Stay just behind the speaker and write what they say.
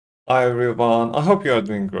Hi everyone, I hope you are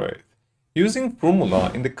doing great. Using formula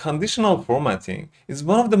in the conditional formatting is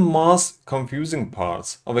one of the most confusing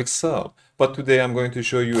parts of Excel, but today I'm going to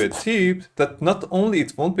show you a tip that not only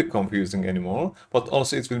it won't be confusing anymore, but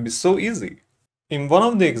also it will be so easy. In one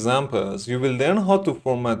of the examples, you will learn how to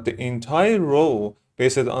format the entire row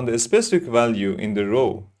based on the specific value in the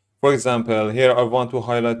row. For example, here I want to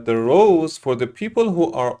highlight the rows for the people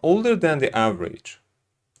who are older than the average.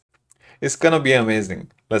 It's gonna be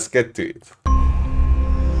amazing. Let's get to it.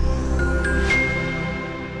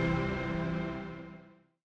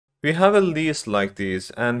 We have a list like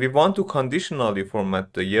this and we want to conditionally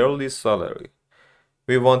format the yearly salary.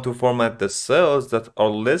 We want to format the cells that are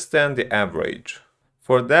less than the average.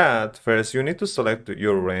 For that, first you need to select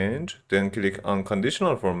your range, then click on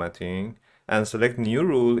Conditional Formatting and select New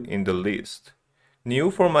Rule in the list.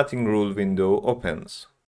 New Formatting Rule window opens.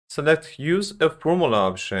 Select Use a Formula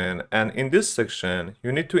option and in this section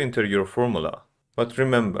you need to enter your formula. But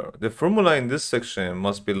remember, the formula in this section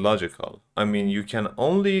must be logical. I mean, you can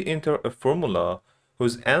only enter a formula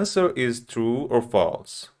whose answer is true or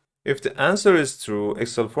false. If the answer is true,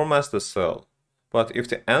 Excel formats the cell. But if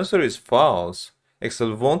the answer is false,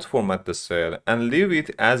 Excel won't format the cell and leave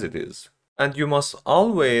it as it is. And you must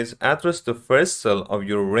always address the first cell of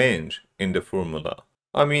your range in the formula.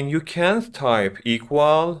 I mean, you can't type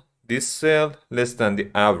equal this cell less than the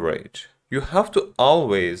average. You have to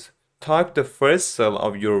always type the first cell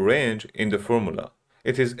of your range in the formula.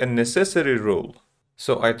 It is a necessary rule.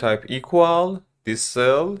 So I type equal this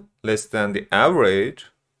cell less than the average.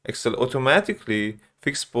 Excel automatically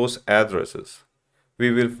fixes both addresses.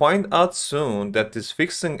 We will find out soon that this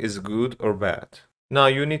fixing is good or bad. Now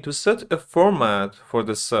you need to set a format for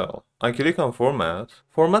the cell. I click on Format.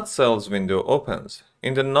 Format Cells window opens.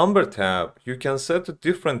 In the Number tab, you can set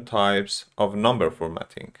different types of number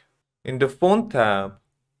formatting. In the Font tab,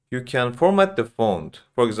 you can format the font.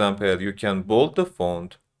 For example, you can bold the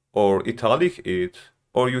font or italic it,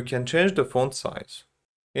 or you can change the font size.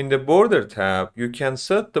 In the Border tab, you can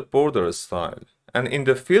set the border style. And in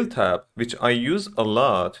the Fill tab, which I use a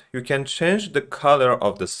lot, you can change the color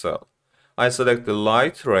of the cell. I select the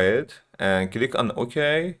light red and click on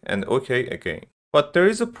OK and OK again. But there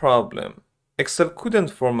is a problem. Excel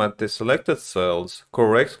couldn't format the selected cells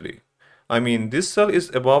correctly. I mean, this cell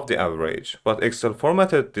is above the average, but Excel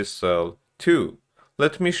formatted this cell too.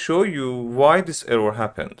 Let me show you why this error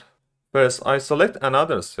happened. First, I select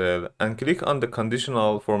another cell and click on the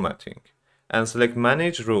Conditional Formatting and select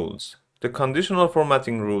Manage Rules. The Conditional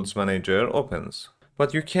Formatting Rules Manager opens.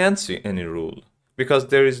 But you can't see any rule because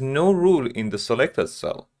there is no rule in the selected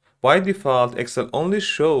cell. By default, Excel only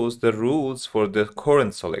shows the rules for the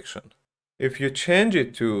current selection. If you change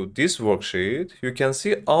it to this worksheet, you can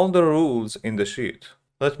see all the rules in the sheet.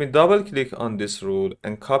 Let me double click on this rule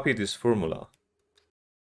and copy this formula.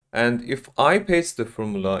 And if I paste the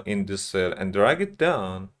formula in this cell and drag it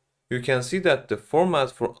down, you can see that the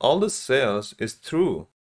format for all the cells is true.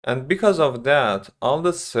 And because of that, all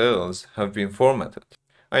the cells have been formatted.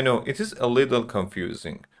 I know it is a little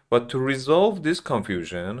confusing, but to resolve this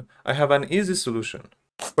confusion, I have an easy solution.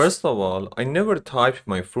 First of all, I never type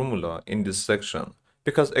my formula in this section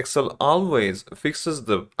because Excel always fixes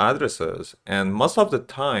the addresses and most of the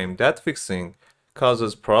time that fixing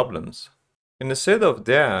causes problems. Instead of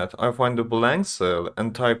that, I find a blank cell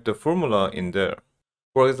and type the formula in there.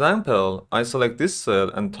 For example, I select this cell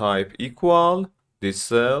and type equal this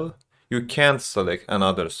cell. You can't select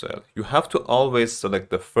another cell. You have to always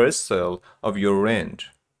select the first cell of your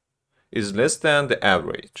range. Is less than the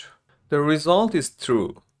average. The result is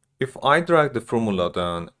true. If I drag the formula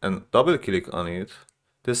down and double click on it,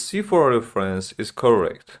 the C4 reference is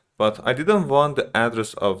correct, but I didn't want the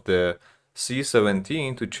address of the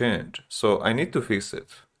C17 to change, so I need to fix it.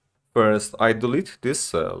 First, I delete this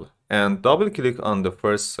cell and double click on the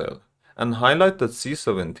first cell and highlight the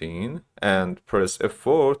C17 and press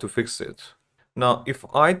F4 to fix it. Now, if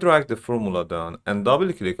I drag the formula down and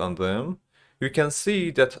double click on them, you can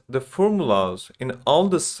see that the formulas in all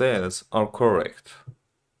the cells are correct.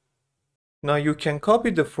 Now you can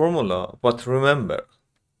copy the formula, but remember,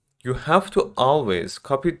 you have to always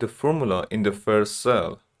copy the formula in the first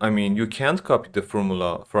cell. I mean, you can't copy the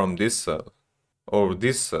formula from this cell or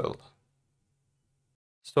this cell.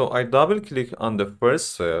 So I double click on the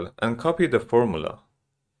first cell and copy the formula.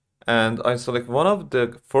 And I select one of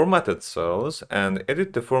the formatted cells and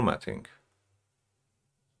edit the formatting.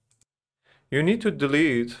 You need to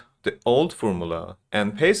delete the old formula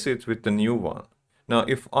and paste it with the new one. Now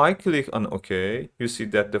if I click on OK, you see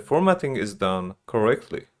that the formatting is done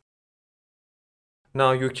correctly.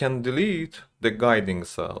 Now you can delete the guiding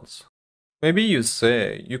cells. Maybe you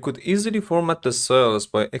say you could easily format the cells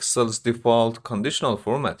by Excel's default conditional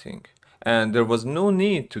formatting, and there was no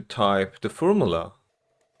need to type the formula.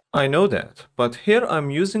 I know that, but here I'm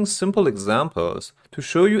using simple examples to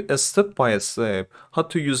show you a step by step how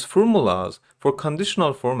to use formulas for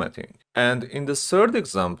conditional formatting. And in the third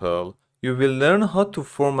example, you will learn how to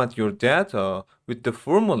format your data with the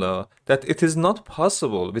formula that it is not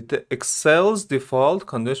possible with the Excel's default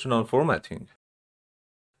conditional formatting.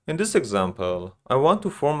 In this example, I want to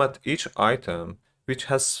format each item which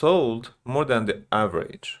has sold more than the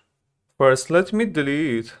average. First, let me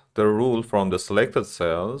delete the rule from the selected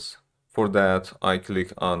cells. For that, I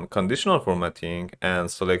click on Conditional Formatting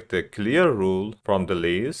and select the Clear rule from the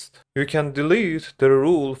list. You can delete the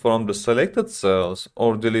rule from the selected cells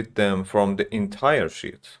or delete them from the entire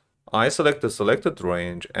sheet. I select the selected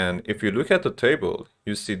range, and if you look at the table,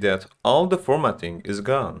 you see that all the formatting is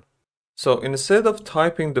gone. So instead of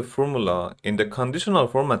typing the formula in the conditional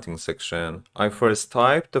formatting section, I first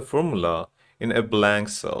type the formula in a blank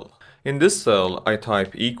cell. In this cell, I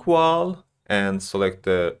type equal and select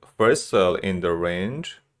the first cell in the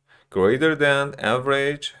range, greater than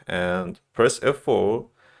average, and press F4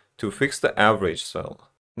 to fix the average cell.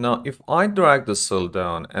 Now, if I drag the cell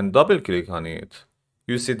down and double click on it,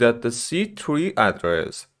 you see that the C3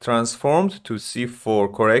 address transformed to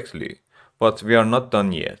C4 correctly, but we are not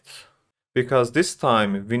done yet. Because this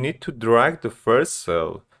time we need to drag the first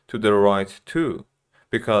cell to the right too,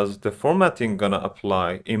 because the formatting gonna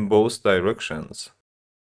apply in both directions.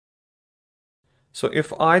 So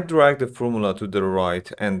if I drag the formula to the right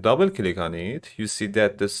and double click on it, you see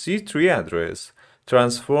that the C3 address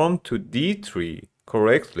transformed to D3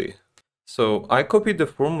 correctly. So I copy the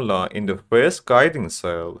formula in the first guiding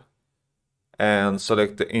cell and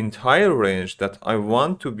select the entire range that I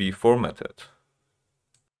want to be formatted,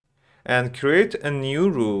 and create a new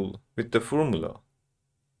rule with the formula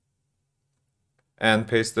and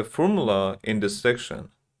paste the formula in this section.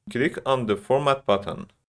 Click on the Format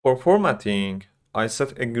button. For formatting, I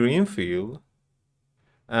set a green fill,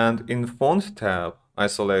 and in Font tab, I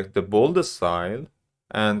select the boldest style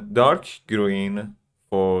and dark green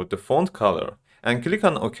for the font color, and click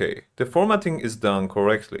on OK. The formatting is done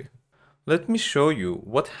correctly. Let me show you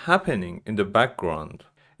what's happening in the background.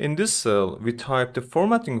 In this cell, we type the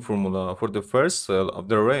formatting formula for the first cell of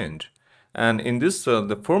the range, and in this cell,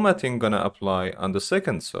 the formatting gonna apply on the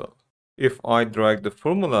second cell. If I drag the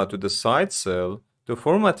formula to the side cell, the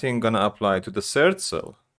formatting gonna apply to the third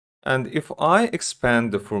cell. And if I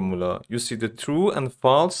expand the formula, you see the true and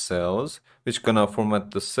false cells, which gonna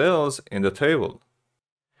format the cells in the table.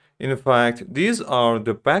 In fact, these are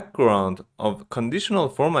the background of conditional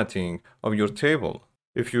formatting of your table.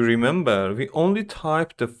 If you remember, we only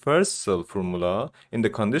typed the first cell formula in the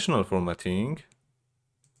conditional formatting,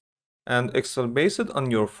 and Excel, based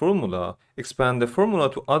on your formula, expand the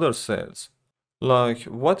formula to other cells, like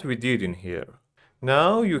what we did in here.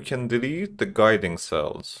 Now you can delete the guiding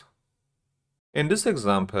cells. In this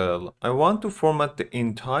example, I want to format the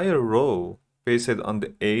entire row based on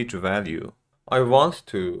the age value. I want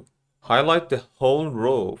to highlight the whole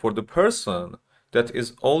row for the person that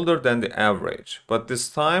is older than the average, but this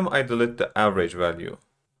time I delete the average value.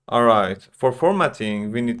 Alright, for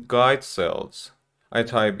formatting, we need guide cells. I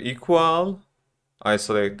type equal, I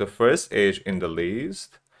select the first age in the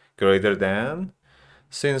list, greater than.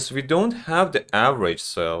 Since we don't have the average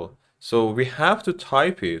cell, so we have to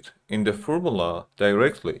type it in the formula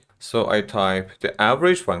directly. So I type the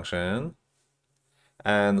average function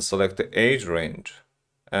and select the age range,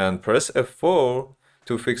 and press F4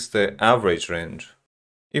 to fix the average range.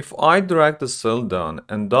 If I drag the cell down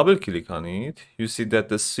and double click on it, you see that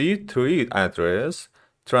the C3 address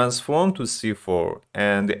transformed to C4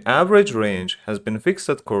 and the average range has been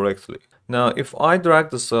fixed correctly. Now if I drag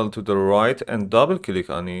the cell to the right and double click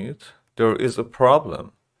on it, there is a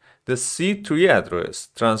problem. The C3 address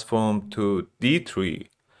transformed to D3,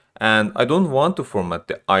 and I don't want to format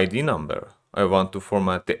the ID number. I want to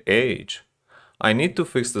format the age. I need to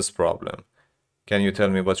fix this problem. Can you tell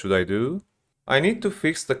me what should I do? I need to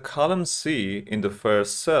fix the column C in the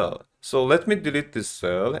first cell. So let me delete this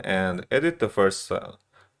cell and edit the first cell.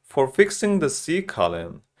 For fixing the C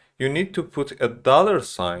column, you need to put a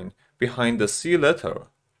 $sign behind the C letter.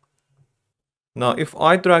 Now if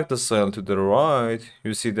I drag the cell to the right,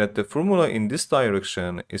 you see that the formula in this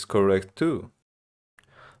direction is correct too.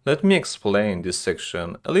 Let me explain this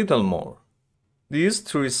section a little more. These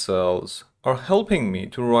three cells are helping me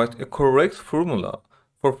to write a correct formula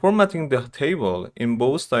for formatting the table in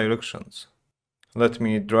both directions. Let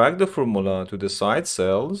me drag the formula to the side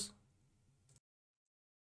cells.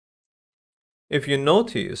 If you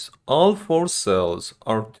notice, all four cells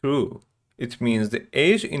are true. It means the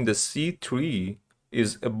age in the C3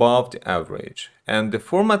 is above the average, and the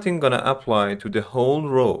formatting gonna apply to the whole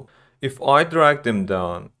row. If I drag them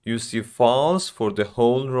down, you see false for the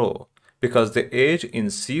whole row, because the age in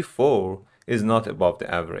C4 is not above the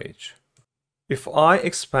average. If I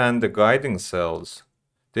expand the guiding cells,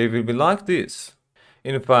 they will be like this.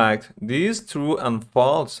 In fact, these true and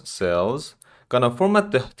false cells gonna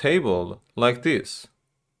format the table like this.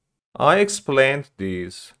 I explained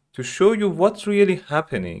this to show you what's really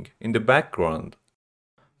happening in the background.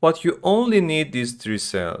 But you only need these three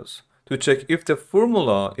cells to check if the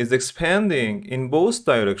formula is expanding in both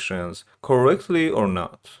directions correctly or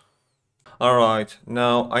not. Alright,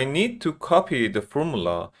 now I need to copy the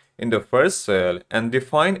formula in the first cell and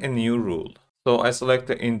define a new rule. So I select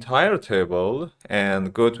the entire table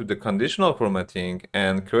and go to the conditional formatting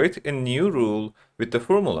and create a new rule with the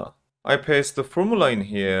formula. I paste the formula in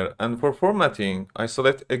here, and for formatting, I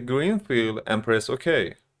select a green field and press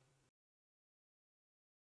OK.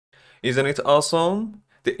 Isn't it awesome?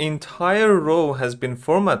 The entire row has been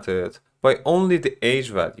formatted by only the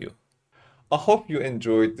age value. I hope you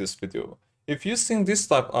enjoyed this video. If you think this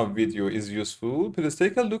type of video is useful, please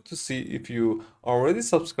take a look to see if you already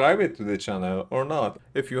subscribed to the channel or not.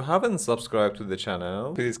 If you haven't subscribed to the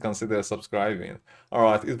channel, please consider subscribing.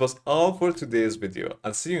 Alright, it was all for today's video.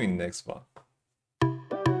 I'll see you in next one.